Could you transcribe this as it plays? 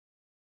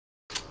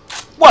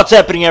What's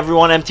happening,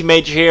 everyone? Empty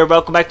Major here.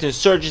 Welcome back to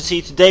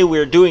Insurgency. Today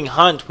we're doing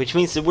Hunt, which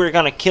means that we're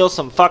gonna kill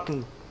some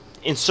fucking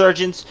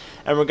insurgents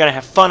and we're gonna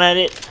have fun at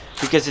it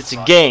because it's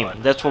a game.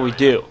 That's what we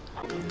do.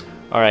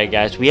 Alright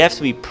guys, we have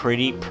to be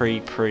pretty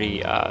good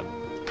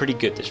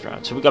this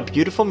round. So we got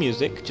beautiful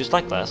music, just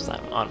like last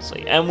time,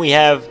 honestly. And we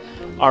have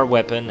our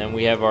weapon and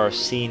we have our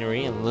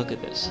scenery, and look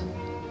at this.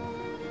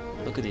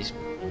 Look at these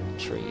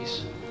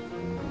trees.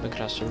 Look at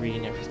how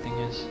serene everything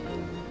is.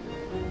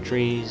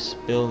 Trees,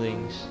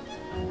 buildings.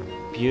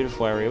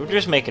 Beautiful area. We're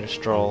just making a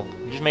stroll.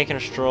 We're just making a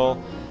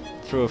stroll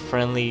through a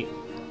friendly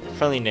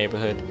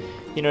neighborhood.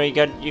 You know, you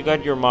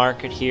got your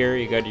market here.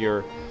 You got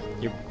your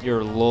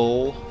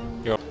lull.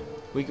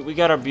 We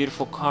got our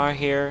beautiful car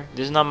here.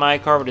 This is not my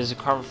car, but it's a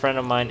car of a friend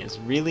of mine. It's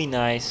really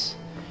nice.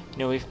 You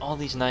know, we have all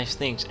these nice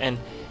things. And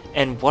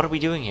what are we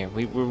doing here?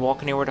 We're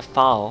walking here with a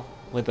fowl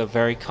with a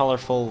very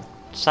colorful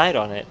sight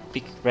on it,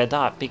 red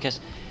dot,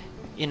 because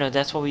you know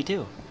that's what we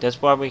do.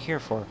 That's what we're here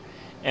for.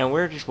 And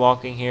we're just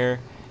walking here,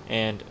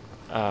 and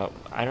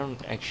I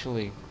don't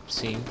actually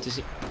seem to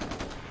see.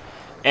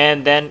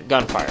 And then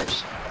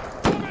gunfires.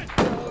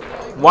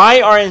 Why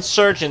are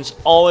insurgents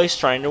always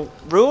trying to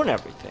ruin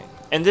everything?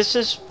 And this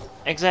is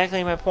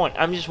exactly my point.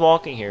 I'm just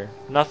walking here,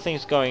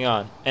 nothing's going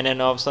on, and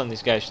then all of a sudden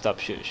these guys start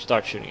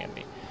shooting at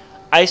me.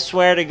 I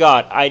swear to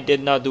God, I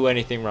did not do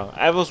anything wrong.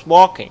 I was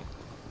walking.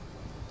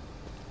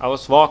 I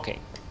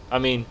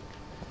mean,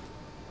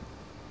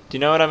 do you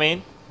know what I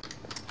mean?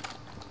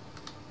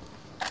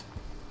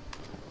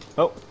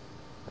 Oh.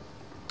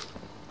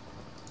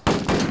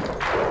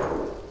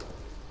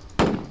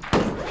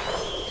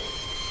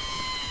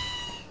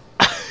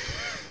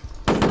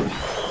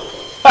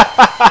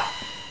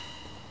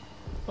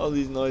 All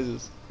these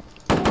noises.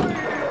 What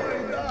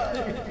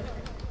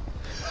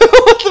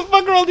the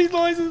fuck are all these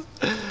noises?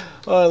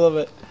 Oh, I love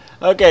it.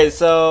 Okay,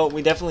 so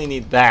we definitely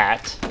need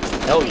that.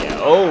 Hell yeah.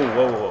 Oh,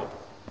 whoa.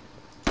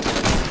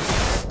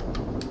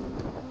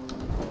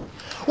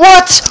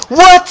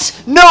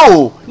 What?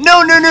 No!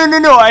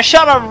 I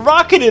shot a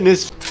rocket in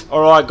his...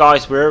 Alright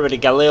guys, we're over to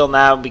Galileo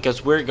now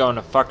because we're going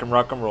to fucking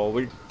rock and roll.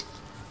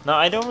 No,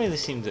 I don't really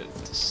seem to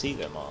see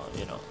them all,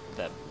 you know,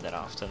 that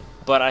often.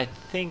 But I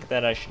think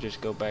that I should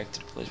just go back to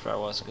the place where I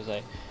was because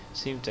I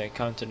seem to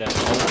encounter them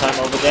all the time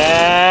over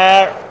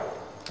there.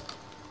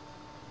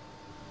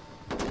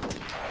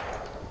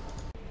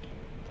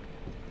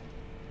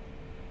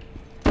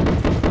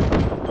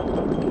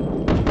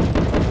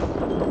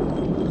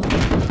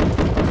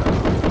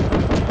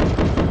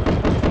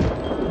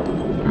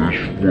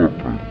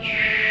 Weapon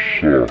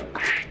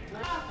sucks.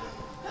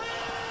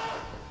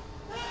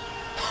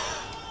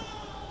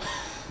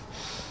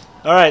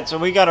 Alright, so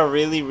we got a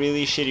really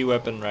shitty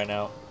weapon right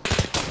now.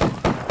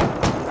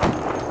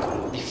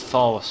 The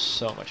fall was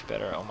so much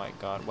better. Oh my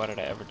god, why did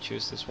I ever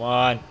choose this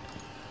one?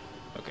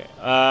 Okay,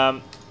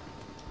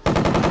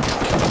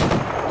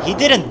 he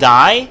didn't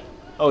die?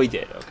 Oh, he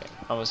did, okay.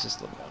 I was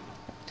just about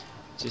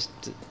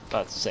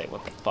to say,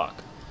 what the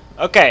fuck.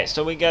 Okay,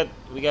 so we got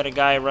a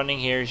guy running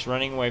here. He's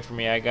running away from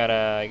me. I got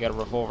a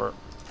revolver.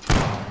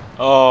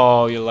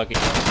 Oh, you're lucky.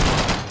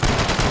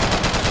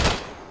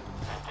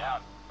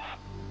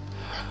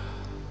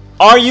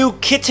 Are you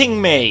kidding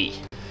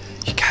me?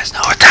 You guys know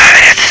what time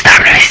it is. It's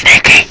time to be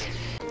sneaky.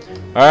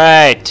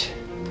 Alright,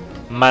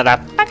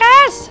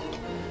 motherfuckers.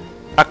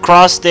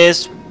 Across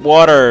this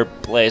water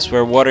place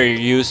where water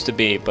used to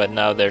be, but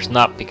now there's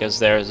not because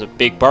there's a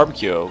big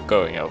barbecue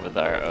going over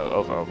there.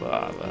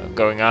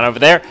 Going on over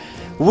there.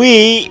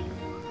 We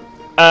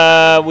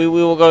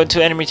will go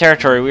into enemy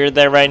territory. We're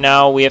there right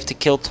now. We have to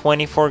kill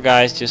 24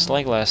 guys just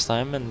like last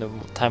time and the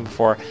time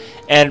before.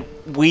 And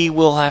we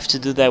will have to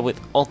do that with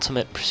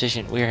ultimate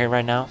precision. We're here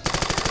right now.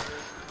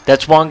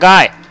 That's one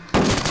guy.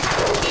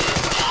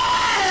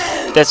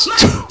 That's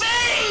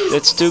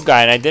two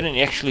guys. And I didn't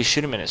actually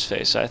shoot him in his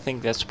face. So I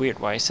think that's weird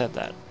why I said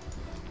that.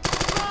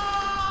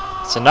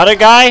 It's another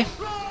guy.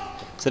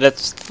 So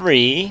that's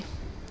 3.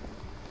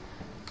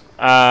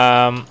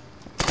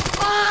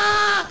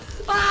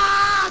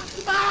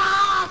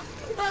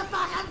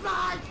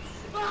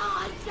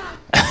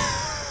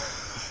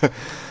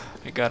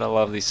 I gotta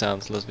love these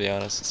sounds, let's be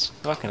honest. It's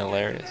fucking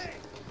hilarious.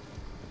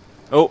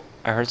 Oh,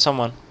 I heard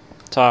someone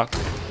talk.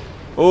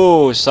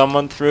 Oh,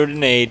 someone threw a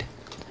nade.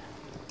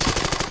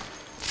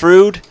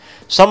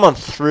 Someone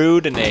threw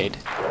a nade.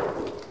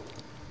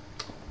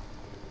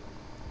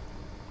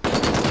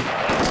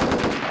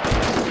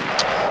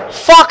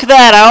 Fuck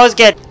that! I always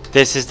get...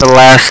 This is the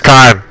last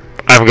time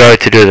I'm going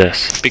to do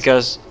this.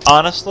 Because,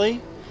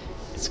 honestly,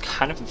 it's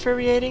kind of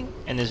infuriating,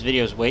 and this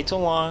video is way too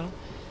long.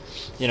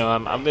 You know,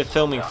 I've been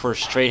filming for a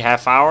straight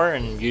half hour,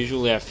 and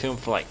usually I film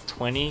for like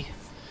 20.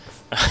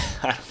 I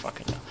don't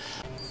fucking know.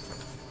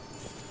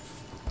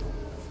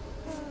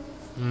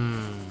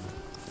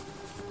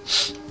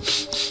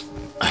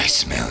 I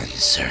smell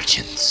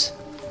insurgents.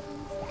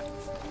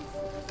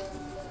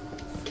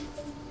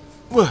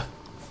 Whoa!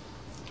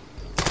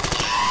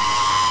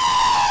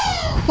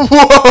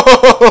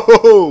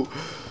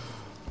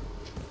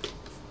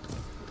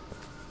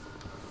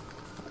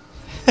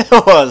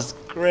 That was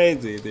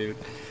crazy, dude.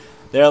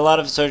 There are a lot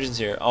of insurgents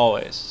here,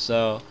 always.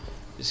 So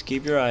just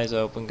keep your eyes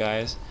open,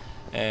 guys.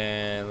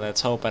 And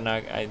let's hope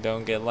I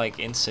don't get like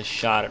insta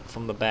shot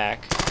from the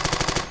back.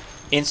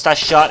 Insta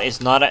shot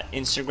is not an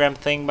Instagram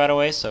thing, by the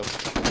way. So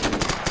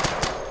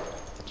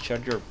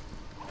shut your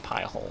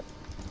pie hole.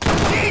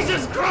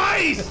 Jesus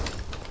Christ!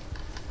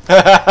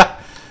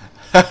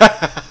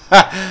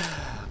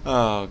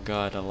 Oh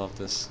God, I love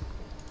this.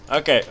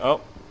 Okay.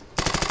 Oh.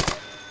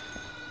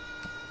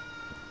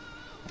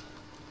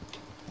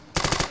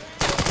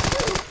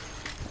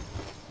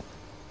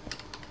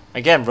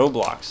 Again,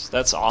 Roblox.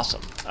 That's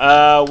awesome.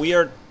 We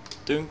are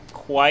doing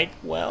quite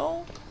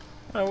well,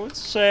 I would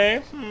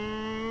say.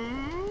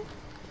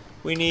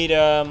 We need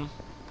oh.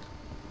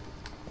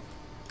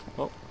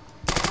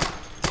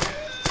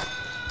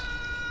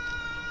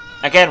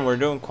 Again, we're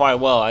doing quite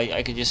well.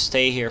 I could just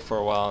stay here for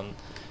a while and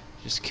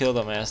just kill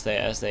them as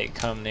they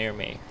come near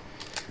me,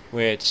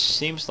 which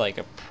seems like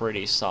a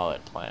pretty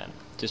solid plan.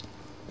 Just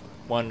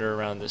wander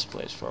around this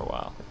place for a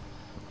while.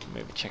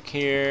 Maybe check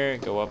here,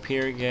 go up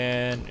here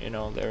again. You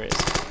know, there is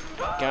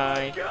a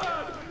guy, 2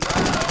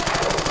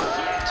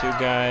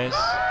 guys.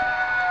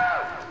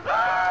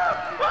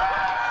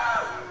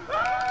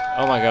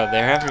 Oh my God,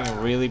 they're having a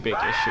really big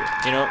issue.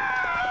 You know.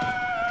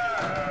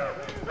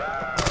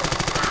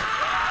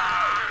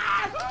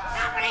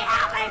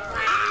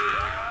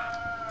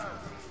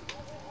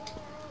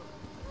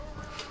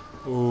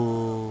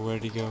 Ooh,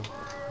 where'd he go?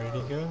 Where'd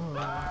he go?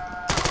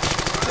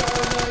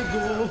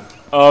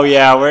 Oh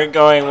yeah, we're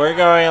going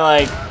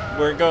like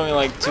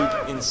 2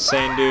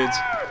 insane dudes.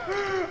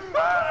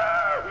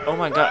 Oh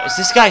my God, is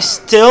this guy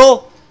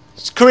still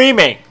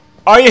screaming?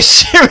 Are you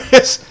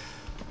serious?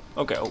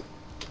 Okay, oh,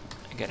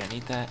 I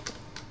need that,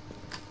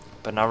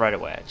 but not right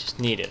away. I just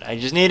need it.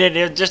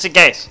 Just in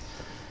case.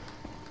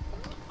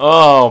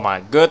 Oh my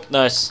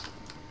goodness,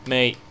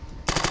 mate.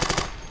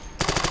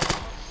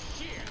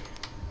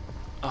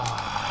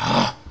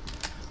 Oh.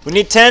 We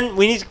need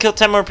to kill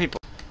 10 more people.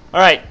 All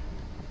right.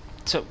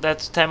 So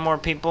that's 10 more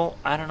people.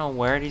 I don't know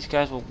where these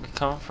guys will be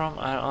coming from.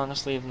 I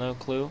honestly have no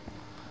clue.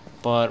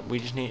 But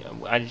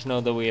I just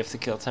know that we have to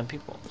kill 10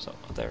 people. So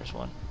there's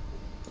one.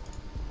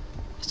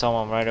 I saw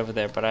one right over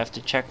there, but I have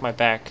to check my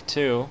back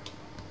too.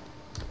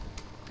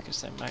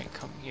 Because they might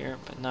come here,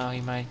 but no, he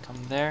might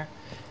come there.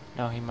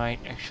 No, he might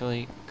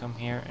actually come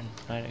here and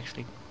might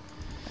actually...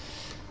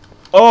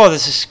 Oh,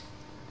 this is...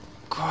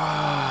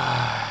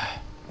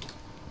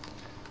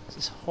 This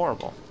is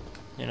horrible.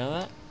 You know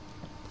that?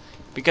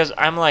 Because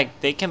I'm like,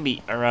 they can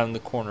be around the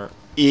corner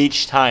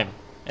each time,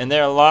 and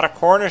there are a lot of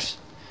corners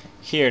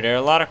here. There are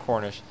a lot of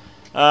corners.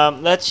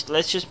 Let's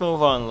just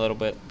move on a little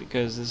bit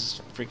because this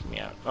is freaking me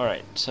out. All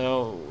right,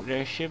 so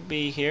there should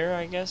be here,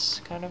 I guess,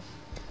 kind of,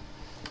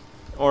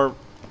 or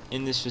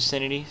in this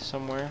vicinity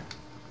somewhere.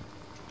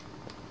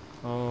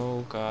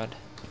 Oh God.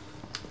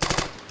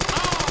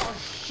 Oh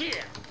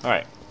shit! All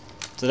right.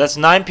 So that's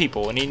 9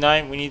 people. We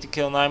need to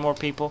kill 9 more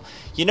people.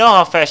 You know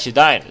how fast you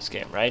die in this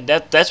game, right?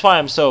 That's why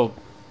I'm so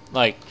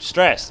like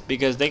stressed,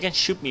 because they can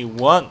shoot me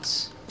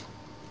once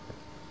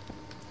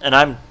and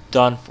I'm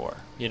done for.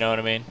 You know what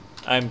I mean?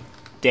 I'm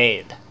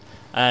dead.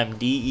 I'm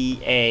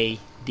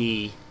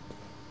D-E-A-D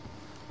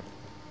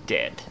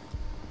dead.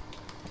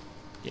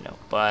 You know,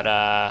 but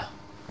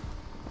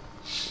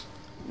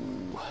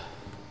ooh,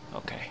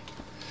 okay.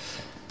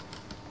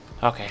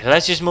 Okay,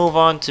 let's just move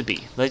on to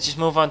B. Let's just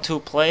move on to a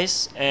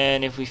place,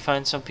 and if we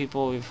find some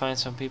people, we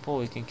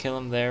can kill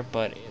them there,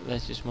 but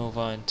let's just move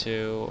on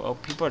to... Oh,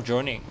 people are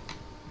joining.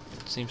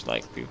 It seems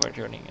like people are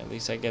joining. At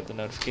least I get the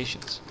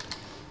notifications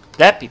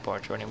that people are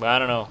joining, but I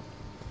don't know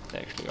if they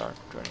actually are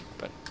joining,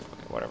 but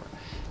okay, whatever.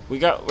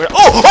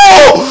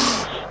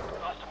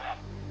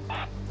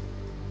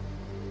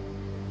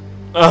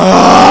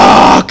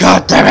 Oh,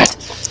 God damn it!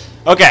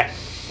 Okay.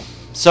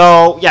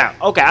 So, yeah,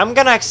 okay, I'm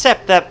gonna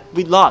accept that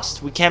we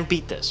lost. We can't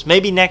beat this.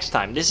 Maybe next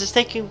time. This is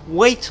taking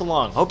way too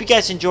long. Hope you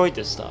guys enjoyed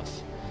this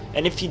stuff.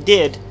 And if you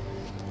did,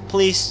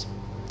 please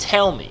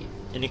tell me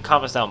in the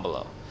comments down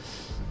below.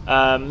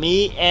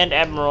 Me and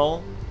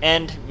Admiral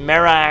and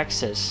Mera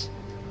Access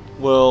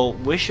will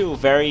wish you a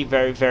very,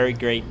 very, very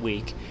great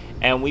week.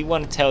 And we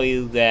want to tell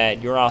you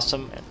that you're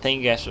awesome. And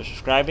thank you guys for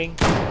subscribing.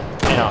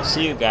 And I'll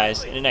see you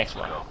guys in the next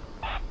one.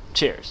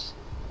 Cheers.